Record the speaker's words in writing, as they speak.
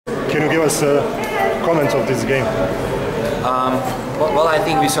Can you give us a comment of this game? Well, I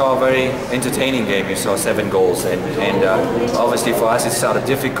think we saw a very entertaining game. We saw 7 goals, and obviously for us it started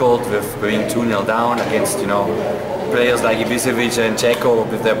difficult with being 2-0 down against players like Ibisevic and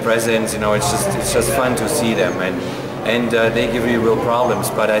Dzeko with their presence. It's just fun to see them, and they give you real problems.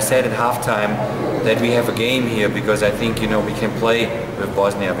 But I said at halftime that we have a game here because I think we can play with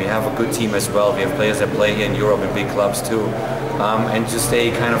Bosnia. We have a good team as well. We have players that play here in Europe in big clubs too, and just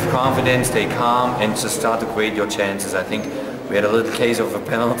stay kind of confident, stay calm, and just start to create your chances. I think we had a little case of a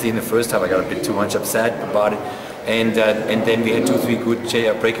penalty in the first half. I got a bit too much upset about it, and then we had 2-3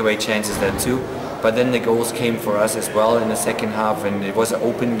 good breakaway chances there too. But then the goals came for us as well in the second half, and it was an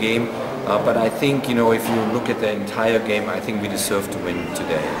open game. But I think if you look at the entire game, I think we deserve to win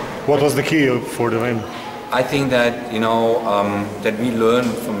today. What was the key for the win? I think that that we learn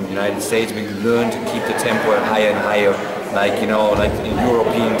from the United States. We learn to keep the tempo higher and higher, like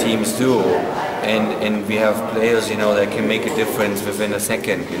European teams do. And we have players, that can make a difference within a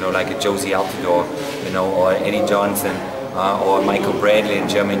second, like a Josie Altidore, or Eddie Johnson, or Michael Bradley and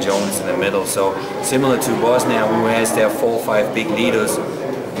Jermaine Jones in the middle. So similar to Bosnia, who has their 4 or 5 big leaders,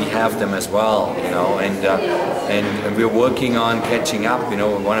 we have them as well, and we're working on catching up. We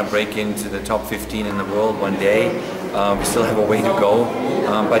want to break into the top 15 in the world one day. We still have a way to go,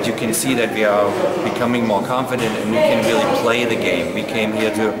 but you can see that we are becoming more confident, and we can really play the game. We came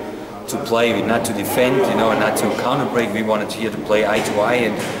here to play, not to defend, and not to counter break. We wanted here to play eye to eye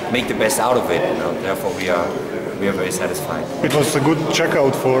and make the best out of it. Therefore, we are very satisfied. It was a good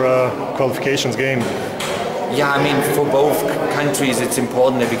checkout for a qualifications game. Yeah, I mean, for both countries it's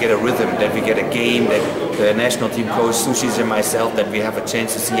important that we get a rhythm, that we get a game, that the national team coach Sushis and myself, that we have a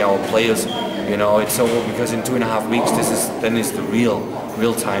chance to see our players. It's so, because in 2.5 weeks then is the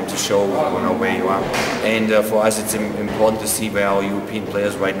real time to show where you are. And for us it's important to see where our European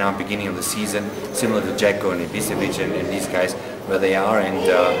players right now, beginning of the season, similar to Dzeko and Ibisevic and these guys, where they are, and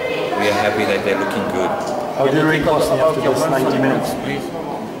we are happy that they're looking good. How do you rate Bosnia after those 90 minutes, please?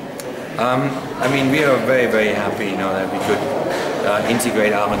 I mean, we are very, very happy, that we could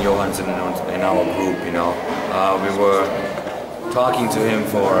integrate Aaron Johansson in our group. We were talking to him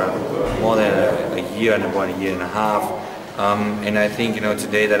for more than a year and about a year and a half, and I think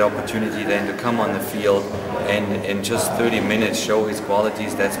today that opportunity then to come on the field and in just 30 minutes show his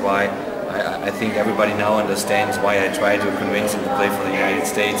qualities. That's why I think everybody now understands why I try to convince him to play for the United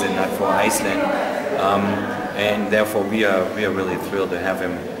States and not for Iceland, and therefore we are really thrilled to have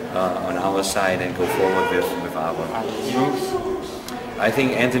him on our side and go forward with Aaron. I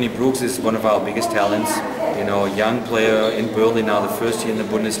think Anthony Brooks is one of our biggest talents. Young player in Berlin now, the first year in the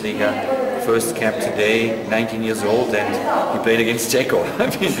Bundesliga, first cap today, 19 years old, and he played against Dzeko. I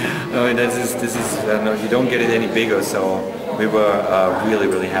mean, this is you don't get it any bigger. So we were really,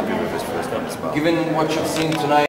 really happy with his first one as well. Given what you've seen tonight.